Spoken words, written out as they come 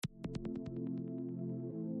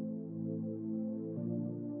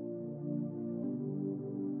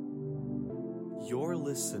You're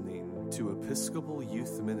listening to Episcopal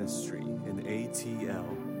Youth Ministry in ATL.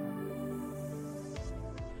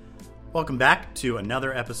 Welcome back to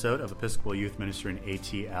another episode of Episcopal Youth Ministry in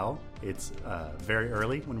ATL. It's very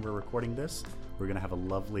early when we're recording this. We're going to have a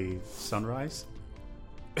lovely sunrise.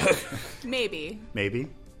 Maybe.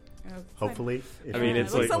 Hopefully. It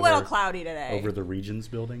looks a little cloudy today. Over the Regions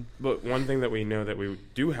building. But one thing that we know that we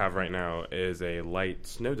do have right now is a light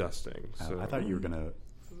snow dusting. So. I thought you were going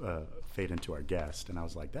to fade into our guest, and I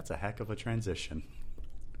was like, that's a heck of a transition.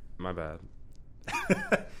 My bad.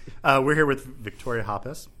 We're here with Victoria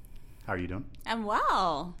Hoppus. How are you doing? I'm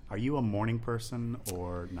well. Are you a morning person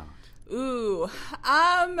or not? Ooh.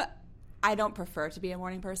 I don't prefer to be a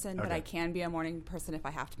morning person, but I can be a morning person if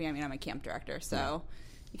I have to be. I mean, I'm a camp director, so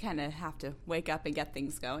you kind of have to wake up and get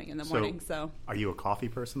things going in the morning. So, are you a coffee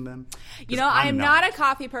person then? You know, I'm not a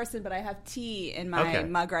coffee person, but I have tea in my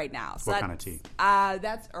mug right now. So what kind of tea?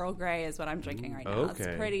 That's Earl Grey is what I'm drinking right now. Okay.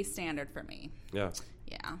 It's pretty standard for me. Yeah.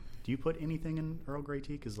 Yeah. Do you put anything in Earl Grey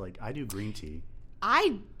tea? Because, I do green tea.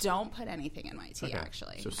 I don't put anything in my tea,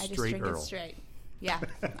 actually. So I just straight drink Earl. it straight. Yeah.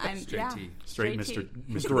 tea. Straight tea.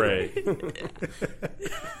 Mr. Gray.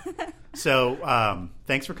 So,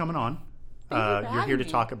 thanks for coming on. Thank you for You're here to having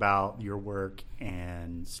me. talk about your work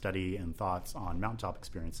and study and thoughts on mountaintop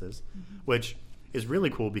experiences, which is really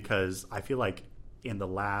cool because I feel like in the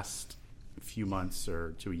last few months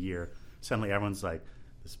or to a year, suddenly everyone's like,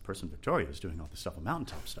 this person Victoria is doing all this stuff on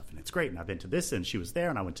mountaintop stuff, and it's great. And I've been to this, and she was there,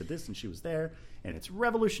 and I went to this, and she was there, and it's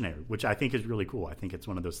revolutionary, which I think is really cool. I think it's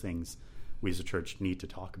one of those things we as a church need to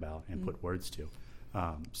talk about and put words to.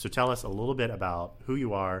 So tell us a little bit about who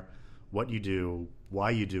you are, what you do, why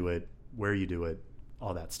you do it, where you do it,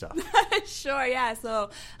 all that stuff. Sure, yeah. So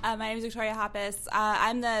my name is Victoria Hoppus.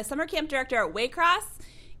 I'm the summer camp director at Waycross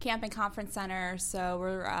Camp and Conference Center. So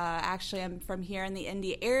we're I'm from here in the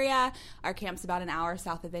Indy area. Our camp's about an hour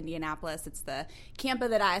south of Indianapolis. It's the camp of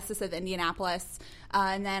the Diocese of Indianapolis.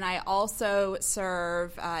 And then I also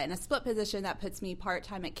serve in a split position that puts me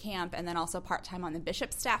part-time at camp and then also part-time on the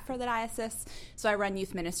bishop's staff for the diocese. So I run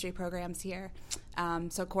youth ministry programs here.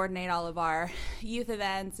 So coordinate all of our youth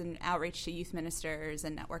events and outreach to youth ministers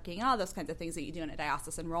and networking and all those kinds of things that you do in a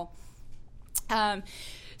diocesan role. I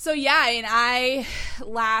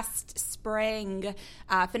last spring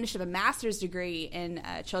finished up a master's degree in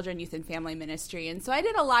children, youth, and family ministry. And so I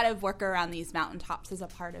did a lot of work around these mountaintops as a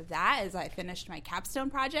part of that as I finished my capstone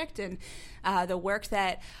project. And the work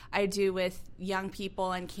that I do with young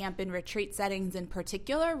people in camp and retreat settings in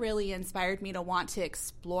particular really inspired me to want to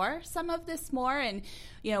explore some of this more. And,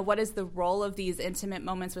 what is the role of these intimate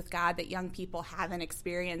moments with God that young people have and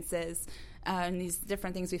experiences and these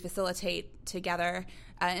different things we facilitate together.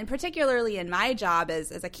 And particularly in my job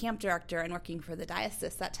as a camp director and working for the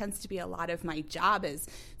diocese, that tends to be a lot of my job is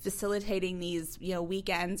facilitating these,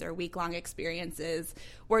 weekends or week-long experiences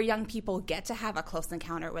where young people get to have a close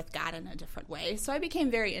encounter with God in a different way. So I became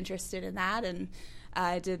very interested in that and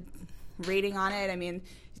I did reading on it. I mean,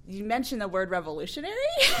 you mentioned the word revolutionary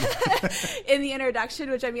in the introduction,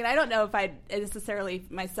 which I don't know if I'd necessarily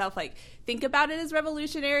myself think about it as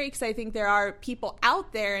revolutionary because I think there are people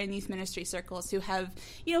out there in youth ministry circles who have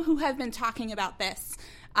been talking about this.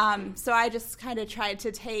 So I just kind of tried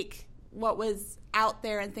to take what was out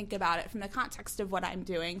there and think about it from the context of what I'm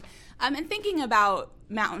doing. And thinking about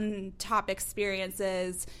mountaintop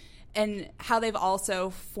experiences and how they've also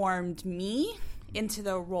formed me into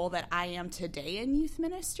the role that I am today in youth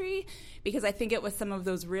ministry, because I think it was some of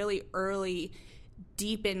those really early,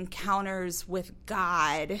 deep encounters with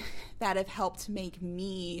God that have helped make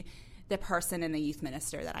me the person and the youth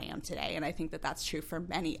minister that I am today. And I think that that's true for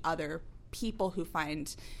many other people who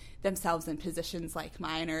find themselves in positions like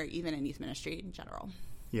mine or even in youth ministry in general.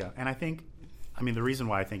 Yeah, and I think, the reason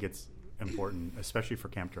why I think it's important, especially for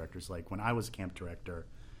camp directors, when I was camp director,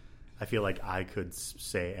 I feel like I could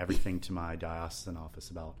say everything to my diocesan office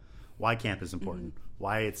about why camp is important,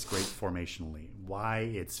 why it's great formationally, why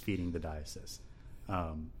it's feeding the diocese.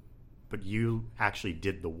 But you actually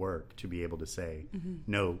did the work to be able to say,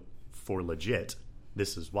 no, for legit,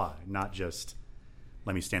 this is why, not just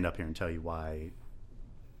let me stand up here and tell you why,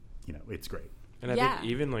 it's great. And I think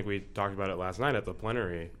even we talked about it last night at the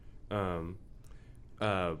plenary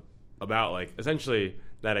about essentially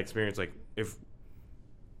that experience,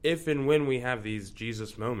 if and when we have these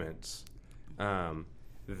Jesus moments,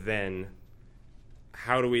 then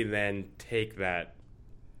how do we then take that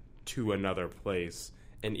to another place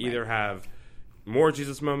and either have more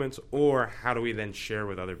Jesus moments or how do we then share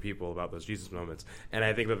with other people about those Jesus moments? And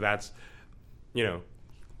I think that's,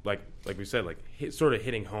 like we said, sort of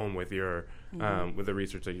hitting home with your with the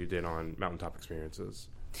research that you did on mountaintop experiences.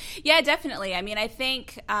 Yeah, definitely. I mean, I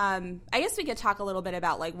think, I guess we could talk a little bit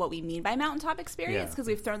about like what we mean by mountaintop experience, because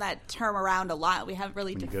we've thrown that term around a lot. We haven't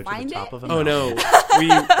really defined it. Oh no,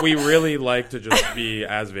 we really like to just be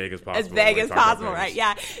as vague as possible. As vague as possible, right?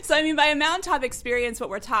 Yeah. So I mean, by a mountaintop experience, what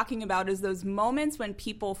we're talking about is those moments when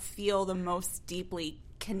people feel the most deeply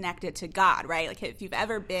connected to God, right? Like if you've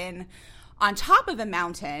ever been on top of a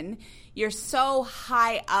mountain, you're so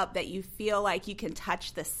high up that you feel like you can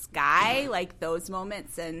touch the sky, like those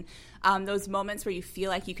moments, and those moments where you feel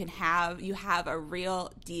like you have a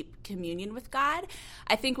real deep communion with God.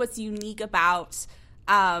 I think what's unique about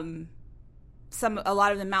a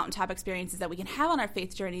lot of the mountaintop experiences that we can have on our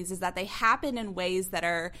faith journeys is that they happen in ways that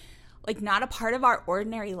are like not a part of our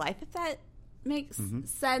ordinary life, if that makes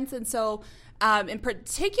sense. And so in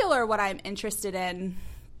particular, what I'm interested in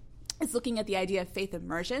is looking at the idea of faith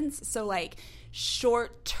immersions. So like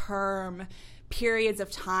short-term periods of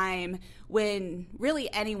time when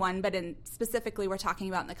really anyone, but specifically we're talking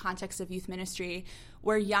about in the context of youth ministry,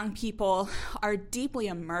 where young people are deeply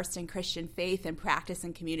immersed in Christian faith and practice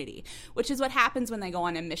and community, which is what happens when they go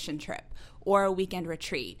on a mission trip or a weekend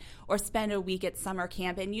retreat or spend a week at summer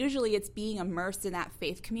camp. And usually it's being immersed in that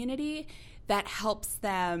faith community that helps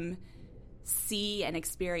them see and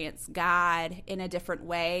experience God in a different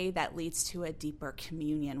way that leads to a deeper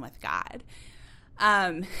communion with God.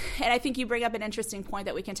 And I think you bring up an interesting point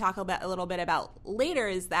that we can talk a little bit about later,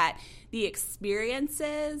 is that the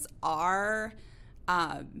experiences are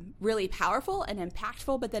really powerful and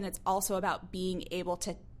impactful, but then it's also about being able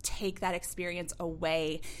to take that experience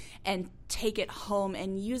away and take it home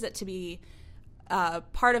and use it to be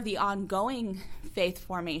part of the ongoing faith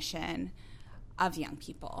formation of young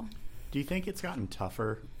people. Do you think it's gotten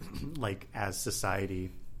tougher, like as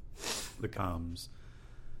society becomes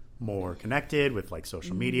more connected with like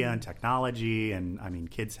social media and technology? And I mean,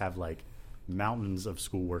 kids have like mountains of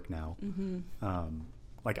schoolwork now.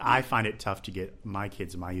 Like I find it tough to get my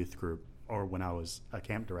kids in my youth group, or when I was a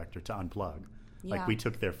camp director, to unplug. Yeah. Like we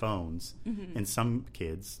took their phones, and some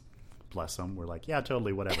kids, bless them, were like, yeah,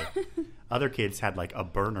 totally, whatever. Other kids had like a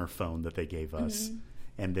burner phone that they gave us,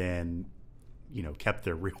 and then kept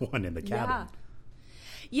their real one in the cabin.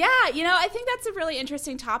 Yeah, I think that's a really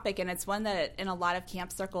interesting topic, and it's one that in a lot of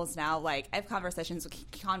camp circles now, like I have conversations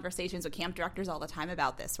with camp directors all the time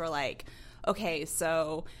about this. We're like, okay,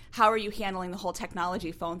 so how are you handling the whole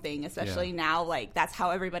technology phone thing, especially now, like that's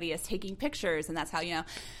how everybody is taking pictures, and that's how,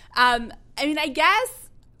 I mean, I guess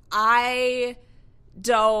I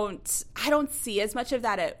don't see as much of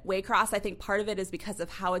that at Waycross. I think part of it is because of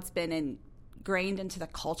how it's been ingrained into the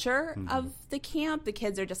culture of the camp. The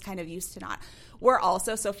kids are just kind of used to not. We're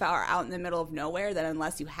also so far out in the middle of nowhere that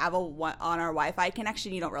unless you have on our Wi-Fi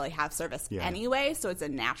connection, you don't really have service anyway. So it's a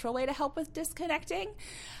natural way to help with disconnecting.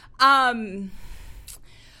 But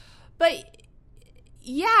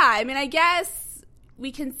yeah, I mean, I guess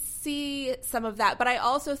we can see some of that, but I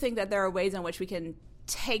also think that there are ways in which we can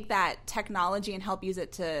take that technology and help use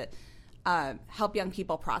it to help young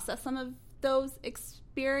people process some of those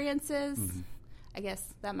experiences. I guess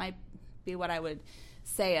that might be what I would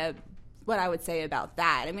say about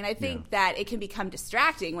that. I mean, I think that it can become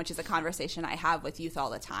distracting, which is a conversation I have with youth all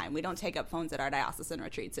the time. We don't take up phones at our diocesan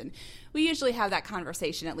retreats, and we usually have that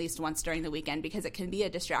conversation at least once during the weekend because it can be a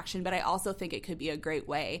distraction, but I also think it could be a great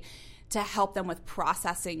way to help them with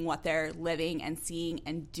processing what they're living and seeing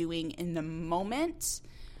and doing in the moment.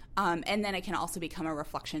 And then it can also become a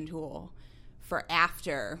reflection tool for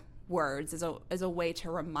afterwards as a way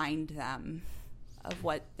to remind them of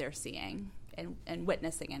what they're seeing and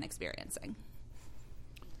witnessing and experiencing.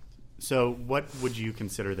 So what would you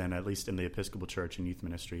consider then, at least in the Episcopal Church and youth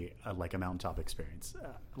ministry, like a mountaintop experience?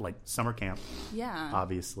 Like summer camp,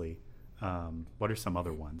 obviously. What are some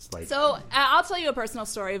other ones? So I'll tell you a personal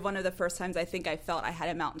story of one of the first times I think I felt I had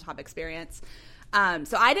a mountaintop experience.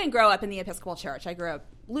 So I didn't grow up in the Episcopal Church. I grew up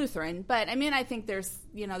Lutheran, but I mean, I think there's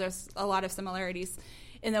a lot of similarities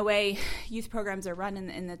in the way youth programs are run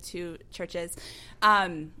in the two churches.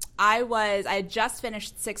 I had just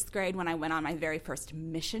finished 6th grade when I went on my very first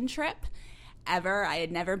mission trip ever. I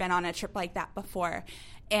had never been on a trip like that before.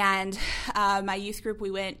 And my youth group,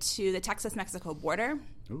 we went to the Texas-Mexico border.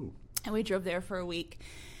 Ooh. And we drove there for a week.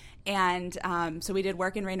 And so we did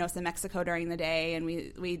work in Reynosa, Mexico during the day, and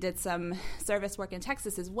we did some service work in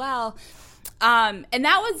Texas as well. And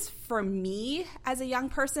that was, for me as a young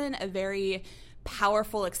person, a very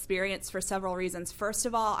powerful experience for several reasons. First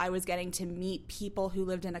of all, I was getting to meet people who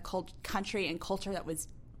lived in a country and culture that was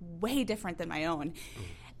way different than my own.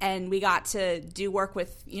 And we got to do work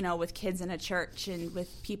with kids in a church and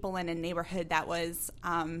with people in a neighborhood that was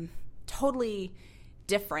totally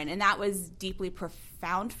different. And that was deeply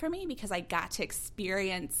profound for me because I got to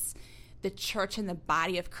experience the church and the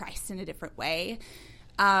body of Christ in a different way.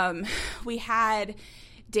 We had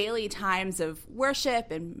daily times of worship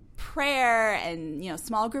and prayer and,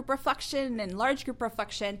 small group reflection and large group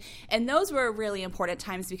reflection. And those were really important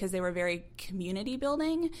times because they were very community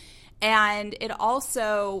building. And it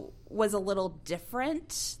also was a little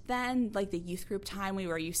different than like the youth group time we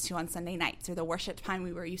were used to on Sunday nights or the worship time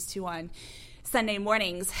we were used to on Sunday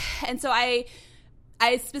mornings. And so I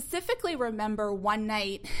specifically remember one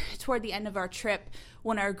night toward the end of our trip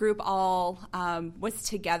when our group all was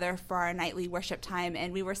together for our nightly worship time,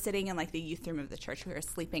 and we were sitting in like the youth room of the church we were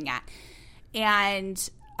sleeping at. And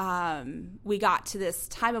we got to this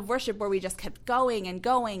time of worship where we just kept going and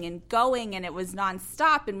going and going, and it was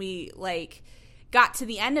nonstop. And we like got to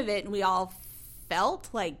the end of it, and we all felt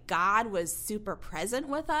like God was super present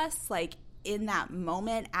with us, like in that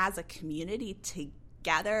moment as a community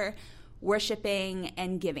together, worshiping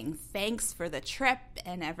and giving thanks for the trip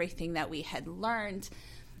and everything that we had learned.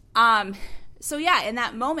 So yeah, in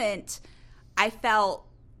that moment, I felt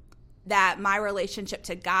that my relationship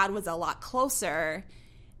to God was a lot closer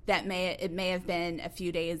than it may have been a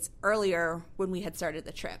few days earlier when we had started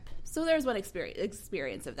the trip. So there's one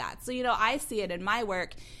experience of that. So, I see it in my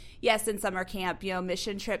work. Yes, in summer camp,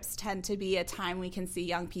 mission trips tend to be a time we can see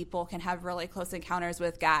young people can have really close encounters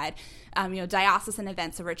with God. Diocesan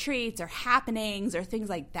events or retreats or happenings or things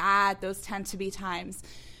like that, those tend to be times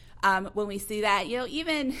when we see that.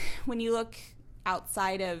 Even when you look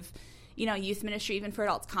outside of, youth ministry, even for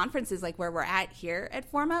adults conferences like where we're at here at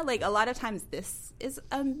Forma, like a lot of times this is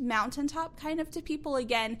a mountaintop kind of to people,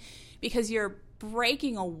 again, because you're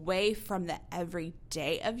breaking away from the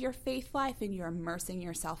everyday of your faith life and you're immersing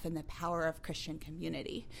yourself in the power of Christian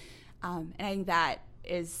community. And I think that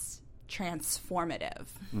is transformative.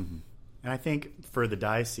 Mm-hmm. And I think for the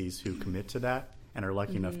diocese who commit to that and are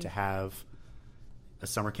lucky enough to have a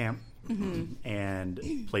summer camp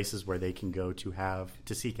and places where they can go to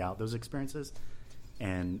seek out those experiences,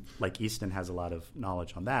 and like Easton has a lot of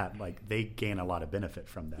knowledge on that, like they gain a lot of benefit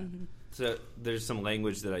from that. Mm-hmm. So there's some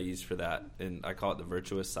language that I use for that, and I call it the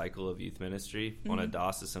virtuous cycle of youth ministry on a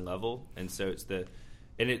diocesan level. And so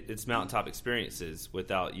it's mountaintop experiences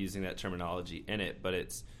without using that terminology in it, but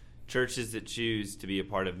it's churches that choose to be a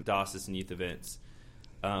part of diocesan youth events.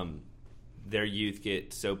 Their youth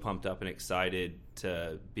get so pumped up and excited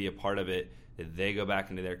to be a part of it that they go back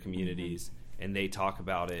into their communities and they talk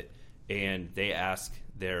about it, and they ask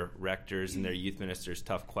their rectors and their youth ministers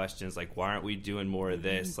tough questions like, why aren't we doing more of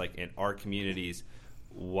this? Like in our communities,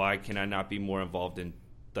 why can I not be more involved in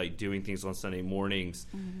like doing things on Sunday mornings?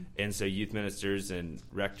 And so youth ministers and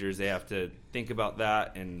rectors, they have to think about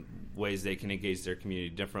that and ways they can engage their community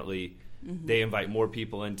differently. They invite more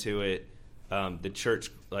people into it. The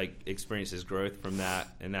church like experiences growth from that,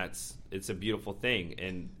 and it's a beautiful thing.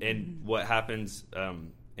 And what happens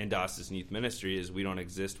in diocesan youth ministry is we don't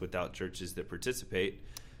exist without churches that participate,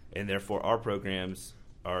 and therefore our programs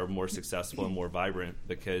are more successful and more vibrant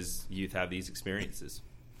because youth have these experiences.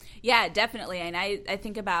 Yeah, definitely. And I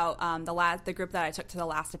think about the group that I took to the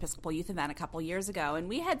last Episcopal Youth event a couple years ago, and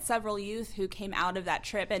we had several youth who came out of that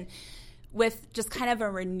trip and with just kind of a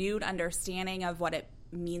renewed understanding of what it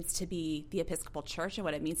means to be the Episcopal Church and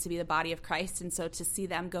what it means to be the body of Christ. And so to see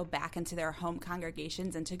them go back into their home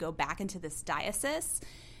congregations and to go back into this diocese,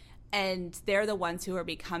 and they're the ones who are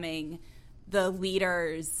becoming the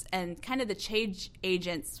leaders and kind of the change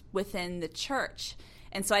agents within the church.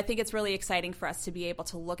 And so I think it's really exciting for us to be able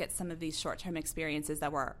to look at some of these short-term experiences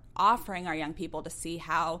that we're offering our young people to see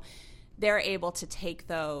how they're able to take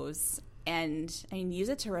those and use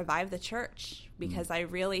it to revive the church, because I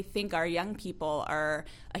really think our young people are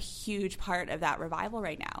a huge part of that revival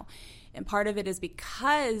right now. And part of it is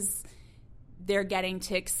because they're getting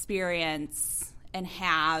to experience and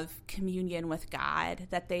have communion with God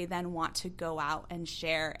that they then want to go out and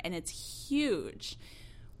share. And it's huge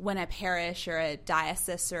when a parish or a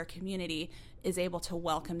diocese or a community is able to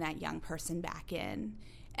welcome that young person back in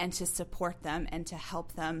and to support them and to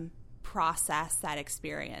help them process that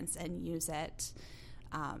experience and use it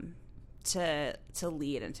to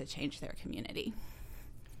lead and to change their community.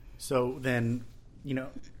 So then,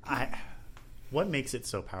 what makes it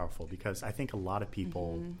so powerful? Because I think a lot of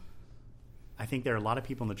people, I think there are a lot of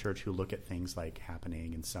people in the church who look at things like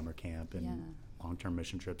happening and summer camp and long-term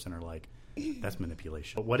mission trips and are like, that's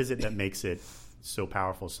manipulation. But what is it that makes it so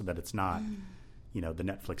powerful so that it's not, the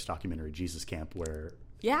Netflix documentary Jesus Camp where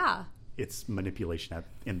it's manipulation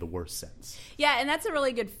in the worst sense? Yeah, and that's a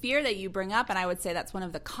really good fear that you bring up, and I would say that's one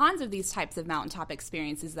of the cons of these types of mountaintop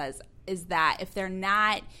experiences is that if they're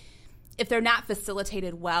not if they're not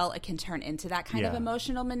facilitated well, it can turn into that kind of Yeah.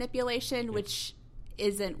 emotional manipulation, which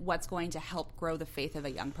isn't what's going to help grow the faith of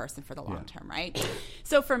a young person for the long term, right?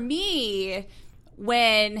 So for me,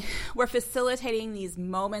 when we're facilitating these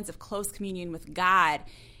moments of close communion with God,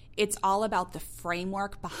 it's all about the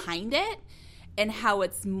framework behind it and how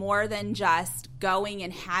it's more than just going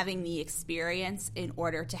and having the experience in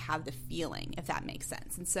order to have the feeling, if that makes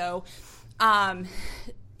sense. And so,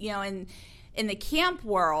 in the camp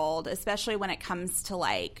world, especially when it comes to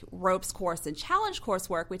like ropes course and challenge course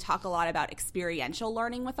work, we talk a lot about experiential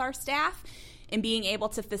learning with our staff and being able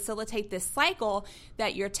to facilitate this cycle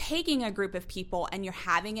that you're taking a group of people and you're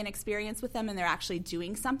having an experience with them and they're actually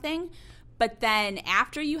doing something. But then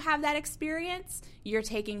after you have that experience, you're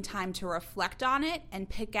taking time to reflect on it and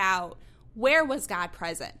pick out, where was God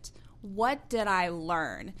present? What did I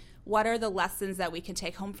learn? What are the lessons that we can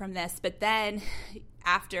take home from this? But then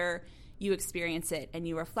after you experience it and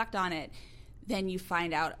you reflect on it, then you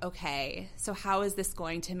find out, okay, so how is this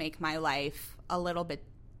going to make my life a little bit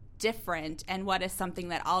different? And what is something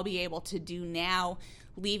that I'll be able to do now,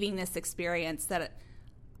 leaving this experience that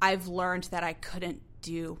I've learned that I couldn't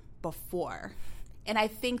do before? And I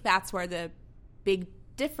think that's where the big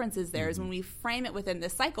difference is there, is when we frame it within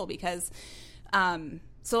this cycle, because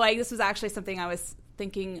this was actually something I was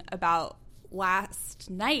thinking about last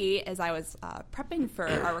night as I was prepping for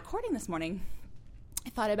our recording this morning. I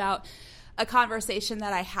thought about a conversation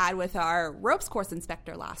that I had with our ropes course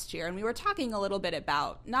inspector last year, and we were talking a little bit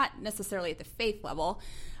about, not necessarily at the faith level,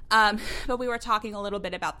 but we were talking a little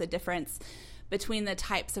bit about the difference between the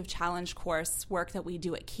types of challenge course work that we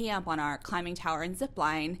do at camp on our climbing tower and zip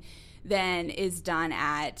line than is done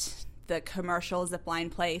at the commercial zip line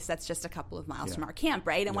place that's just a couple of miles from our camp,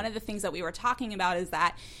 right? And one of the things that we were talking about is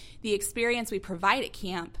that the experience we provide at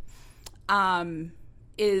camp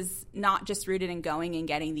is not just rooted in going and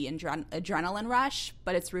getting the adrenaline rush,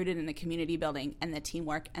 but it's rooted in the community building and the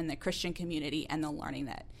teamwork and the Christian community and the learning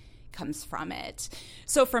that comes from it.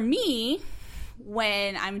 So for me,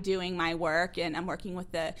 when I'm doing my work and I'm working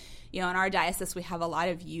with in our diocese, we have a lot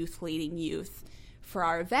of youth leading youth for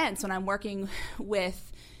our events. When I'm working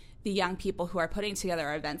with the young people who are putting together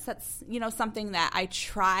our events, that's, something that I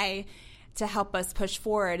try to help us push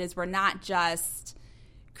forward, is we're not just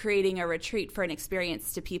creating a retreat for an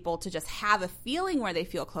experience to people to just have a feeling where they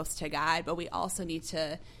feel close to God, but we also need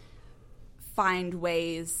to find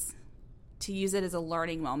ways to use it as a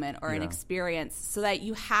learning moment or an experience so that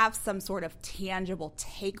you have some sort of tangible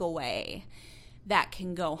takeaway that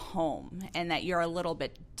can go home and that you're a little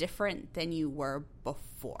bit different than you were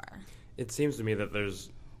before. It seems to me that there's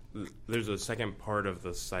a second part of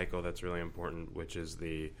the cycle that's really important, which is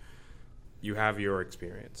you have your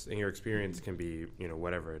experience, and your experience can be,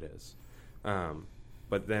 whatever it is.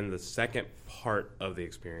 But then the second part of the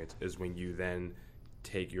experience is when you then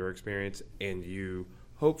take your experience and you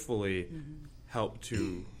hopefully help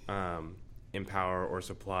to empower or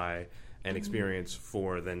supply an experience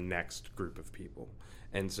for the next group of people.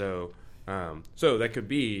 And so that could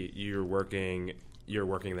be you're working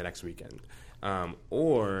the next weekend.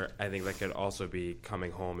 Or I think that could also be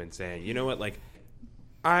coming home and saying, you know what, like,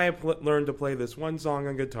 I learned to play this one song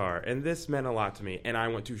on guitar, and this meant a lot to me, and I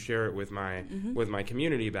want to share it with my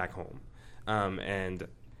community back home. And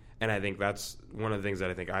I think that's one of the things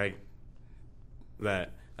that I think I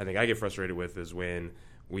get frustrated with, is when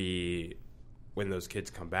those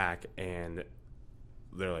kids come back and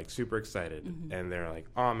they're like super excited and they're like,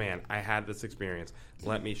 oh man, I had this experience,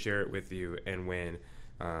 let me share it with you. And when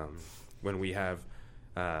we have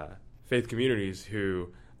faith communities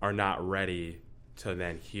who are not ready to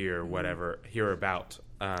then hear about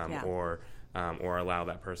or allow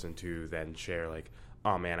that person to then share, like,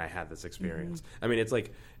 oh man, I had this experience. I mean, it's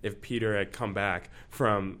like if Peter had come back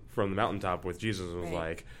from the mountaintop with Jesus and was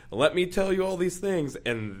like, let me tell you all these things,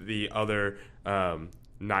 and the other 9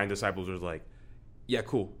 disciples was like, yeah,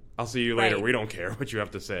 cool, I'll see you later. We don't care what you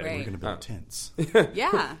have to say. We're going to build tents.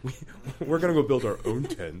 Yeah. We're going to go build our own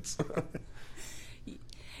tents.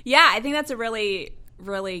 Yeah, I think that's a really,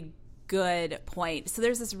 really good point. So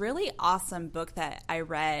there's this really awesome book that I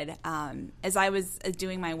read as I was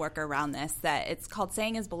doing my work around this, that it's called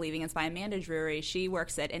Saying is Believing. It's by Amanda Drury. She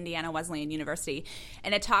works at Indiana Wesleyan University,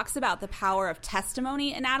 and it talks about the power of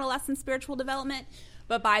testimony in adolescent spiritual development.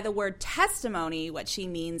 But by the word testimony, what she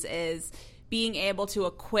means is being able to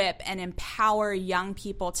equip and empower young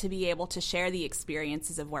people to be able to share the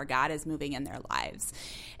experiences of where God is moving in their lives.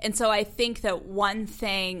 And so I think that one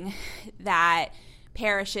thing that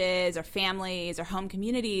parishes or families or home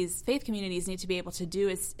communities, faith communities need to be able to do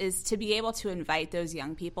is to be able to invite those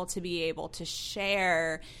young people to be able to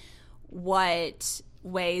share what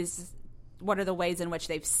ways what are the ways in which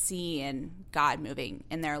they've seen God moving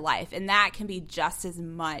in their life. And that can be just as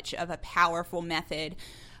much of a powerful method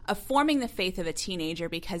of forming the faith of a teenager,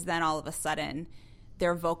 because then all of a sudden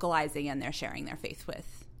they're vocalizing and they're sharing their faith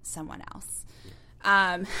with someone else.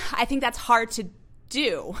 I think that's hard to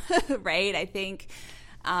do, right? I think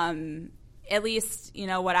at least,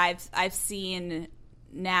 what I've seen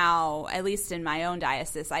now, at least in my own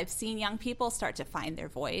diocese, I've seen young people start to find their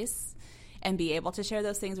voice and be able to share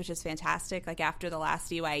those things, which is fantastic. Like after the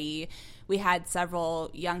last UIE, we had several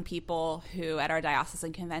young people who at our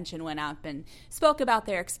diocesan convention went up and spoke about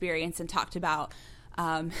their experience and talked about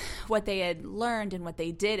what they had learned and what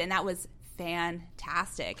they did, and that was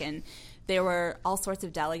fantastic. And there were all sorts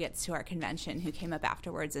of delegates to our convention who came up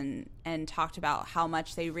afterwards and talked about how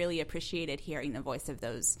much they really appreciated hearing the voice of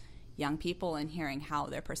those young people and hearing how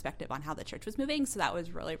their perspective on how the church was moving. So that was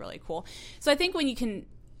really, really cool. So I think when you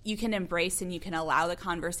can embrace and you can allow the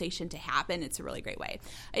conversation to happen, it's a really great way.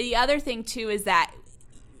 The other thing, too, is that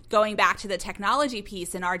going back to the technology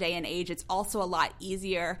piece, in our day and age, it's also a lot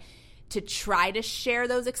easier to try to share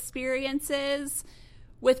those experiences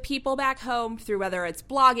with people back home through whether it's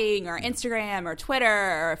blogging or Instagram or Twitter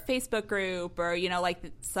or a Facebook group or,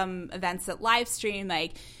 like some events that live stream.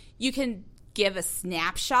 Like, you can give a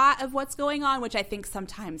snapshot of what's going on, which I think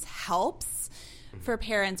sometimes helps for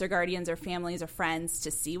parents or guardians or families or friends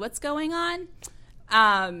to see what's going on.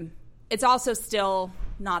 It's also still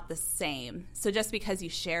not the same. So just because you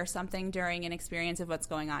share something during an experience of what's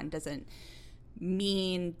going on doesn't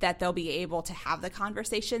mean that they'll be able to have the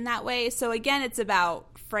conversation that way. So again, it's about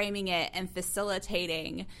framing it and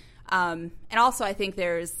facilitating. And also I think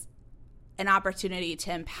there's an opportunity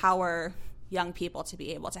to empower young people to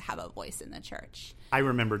be able to have a voice in the church. I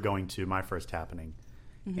remember going to my first happening.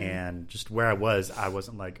 Mm-hmm. And just where I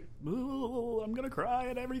wasn't like, ooh, I'm going to cry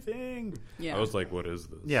at everything. Yeah. I was like, what is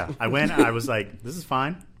this? Yeah. I went and I was like, this is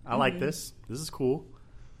fine. I like this. This is cool.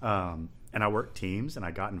 And I worked teams and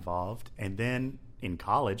I got involved. And then in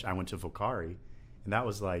college, I went to Vocari. And that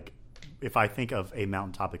was like, if I think of a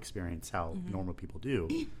mountaintop experience, how normal people do,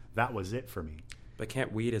 that was it for me. But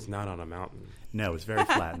Camp Weed is not on a mountain. No, it's very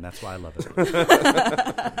flat, and that's why I love it.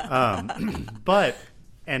 But,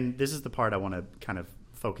 and this is the part I want to kind of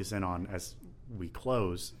focus in on as we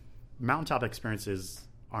close. Mountaintop experiences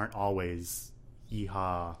aren't always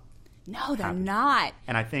yeehaw. No, they're not.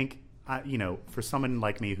 And I think, for someone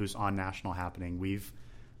like me who's on National Happening, we've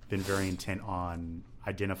been very intent on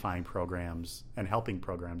identifying programs and helping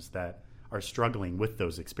programs that are struggling with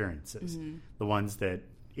those experiences. Mm-hmm. The ones that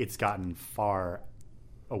it's gotten far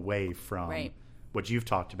away from what you've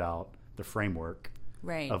talked about, the framework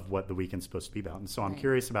of what the weekend's supposed to be about. And so I'm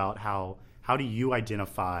curious about how do you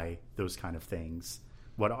identify those kind of things?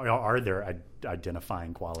 What are their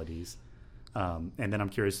identifying qualities? And then I'm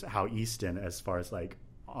curious how Easton, as far as like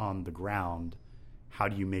on the ground, how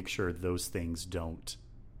do you make sure those things don't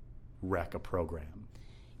wreck a program?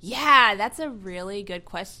 Yeah, that's a really good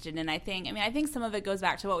question. And I think some of it goes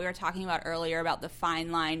back to what we were talking about earlier about the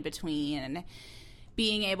fine line between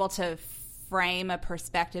being able to frame a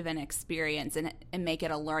perspective and experience and make it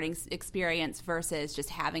a learning experience versus just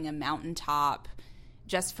having a mountaintop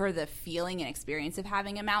just for the feeling and experience of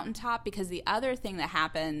having a mountaintop. Because the other thing that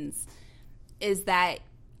happens is that,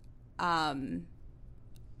 and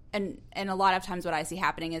a lot of times what I see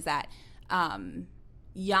happening is that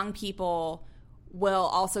young people will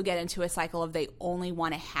also get into a cycle of they only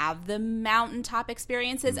want to have the mountaintop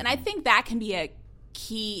experiences. And I think that can be a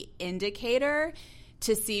key indicator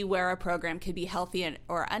to see where a program could be healthy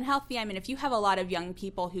or unhealthy. I mean, if you have a lot of young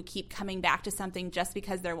people who keep coming back to something just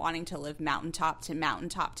because they're wanting to live mountaintop to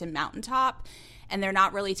mountaintop to mountaintop, and they're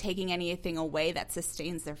not really taking anything away that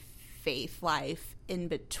sustains their faith life in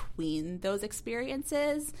between those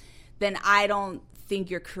experiences, then I don't think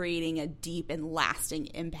you're creating a deep and lasting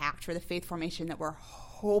impact for the faith formation that we're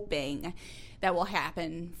hoping that will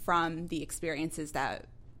happen from the experiences that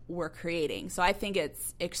we're creating. So I think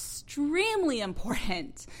it's extremely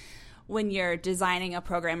important when you're designing a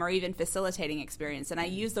program or even facilitating experience. And I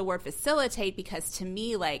use the word facilitate because to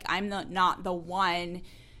me, like, I'm not the one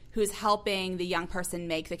who's helping the young person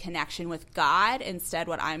make the connection with God. Instead,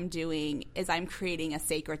 what I'm doing is I'm creating a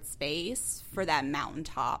sacred space for that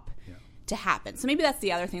mountaintop to happen. So maybe that's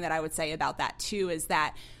the other thing that I would say about that too, is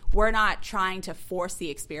that we're not trying to force the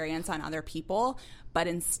experience on other people, but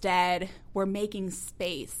instead we're making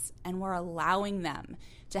space and we're allowing them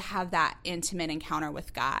to have that intimate encounter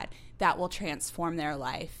with God that will transform their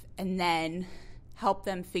life and then help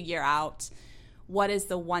them figure out what is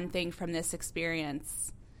the one thing from this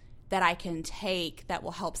experience that I can take that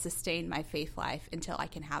will help sustain my faith life until I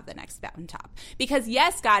can have the next mountaintop. Because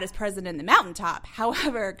yes, God is present in the mountaintop.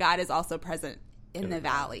 However, God is also present in the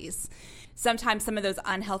valleys. Sometimes some of those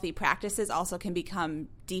unhealthy practices also can become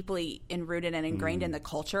deeply enrooted and ingrained in the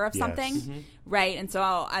culture of something, right? And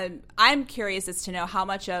so I'm curious as to know how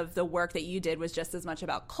much of the work that you did was just as much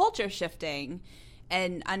about culture shifting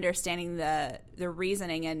and understanding the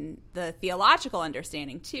reasoning and the theological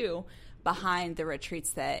understanding too behind the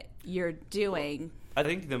retreats that you're doing. I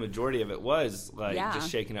think the majority of it was just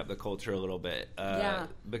shaking up the culture a little bit.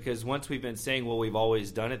 Because once we've been saying, well, we've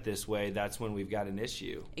always done it this way, that's when we've got an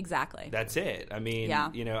issue. Exactly. That's it. I mean,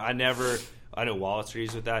 I know Wallace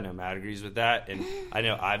agrees with that. I know Matt agrees with that. And I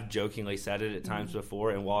know I've jokingly said it at times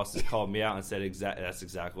before, and Wallace has called me out and said, that's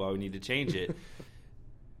exactly why we need to change it.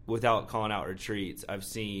 Without calling out retreats, I've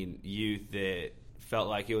seen youth that felt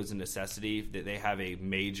like it was a necessity, that they have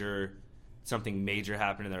something major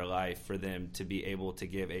happen in their life for them to be able to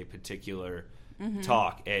give a particular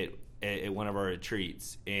talk at one of our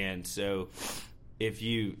retreats. And so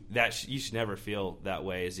you should never feel that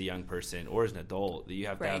way as a young person or as an adult, that you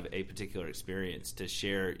have to have a particular experience to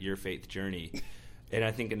share your faith journey. And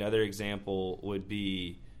I think another example would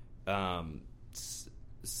be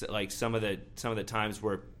like some of the times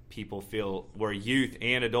where where youth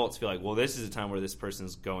and adults feel like, well, this is a time where this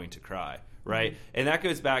person's going to cry. Right. And that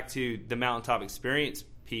goes back to the mountaintop experience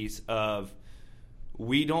piece of,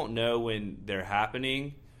 we don't know when they're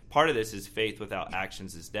happening. Part of this is faith without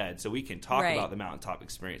actions is dead. So we can talk about the mountaintop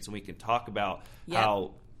experience, and we can talk about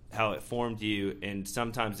how it formed you. And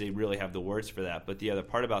sometimes they really have the words for that. But the other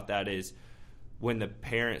part about that is when the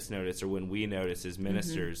parents notice, or when we notice as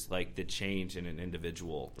ministers, like the change in an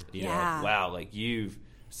individual, you know, wow, like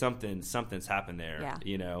something's happened there,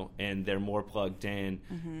 you know, and they're more plugged in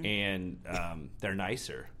and they're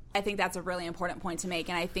nicer. I think that's a really important point to make,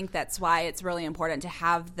 and I think that's why it's really important to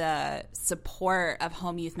have the support of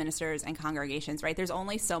home youth ministers and congregations, right? There's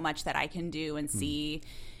only so much that I can do and see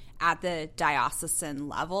at the diocesan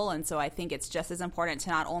level, and so I think it's just as important to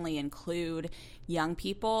not only include young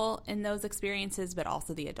people in those experiences, but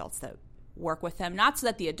also the adults that work with them, not so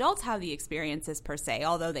that the adults have the experiences per se,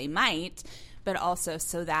 although they might, but also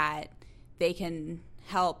so that they can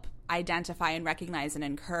help identify and recognize and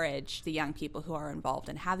encourage the young people who are involved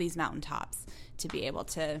and have these mountaintops to be able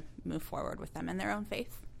to move forward with them in their own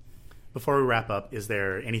faith. Before we wrap up, is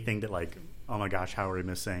there anything that, like, oh my gosh, how are we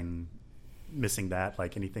missing that?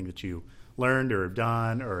 Like anything that you learned or have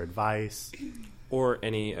done, or advice? Or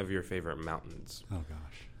any of your favorite mountains? Oh gosh.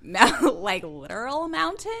 Like literal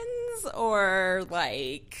mountains, or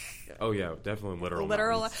like... Oh yeah, definitely literal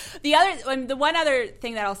mountains. The one other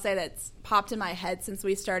thing that I'll say that's popped in my head since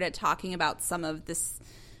we started talking about some of this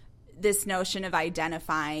notion of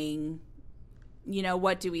identifying, you know,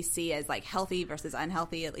 what do we see as like healthy versus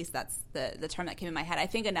unhealthy? At least that's the term that came in my head. I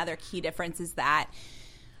think another key difference is that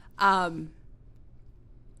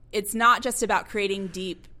it's not just about creating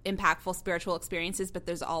deep, impactful spiritual experiences, but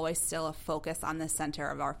there's always still a focus on the center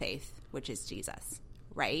of our faith, which is Jesus,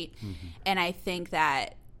 right? And I think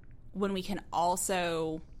that when we can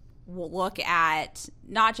also look at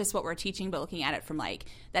not just what we're teaching, but looking at it from like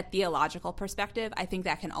that theological perspective, I think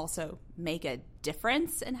that can also make a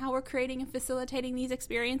difference in how we're creating and facilitating these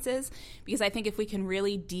experiences. Because I think if we can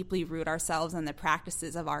really deeply root ourselves in the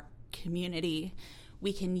practices of our community,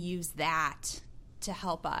 we can use that to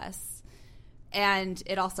help us. And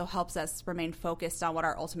it also helps us remain focused on what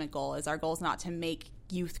our ultimate goal is. Our goal is not to make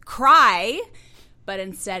youth cry, but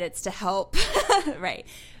instead it's to help, right?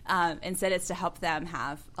 Instead it's to help them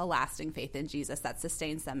have a lasting faith in Jesus that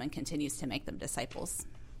sustains them and continues to make them disciples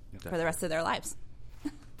for the rest of their lives.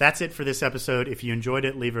 That's it for this episode. If you enjoyed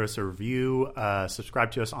it, leave us a review.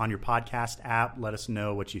 Subscribe to us on your podcast app. Let us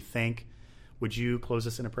know what you think. Would you close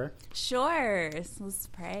us in a prayer? Sure. Let's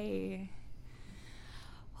pray.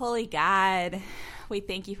 Holy God, we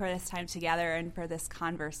thank you for this time together and for this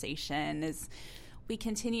conversation as we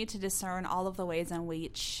continue to discern all of the ways in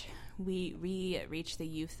which we reach the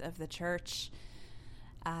youth of the church.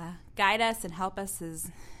 Guide us and help us as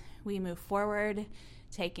we move forward,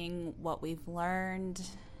 taking what we've learned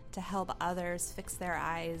to help others fix their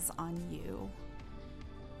eyes on you.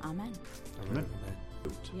 Amen. Amen.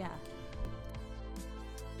 Yeah.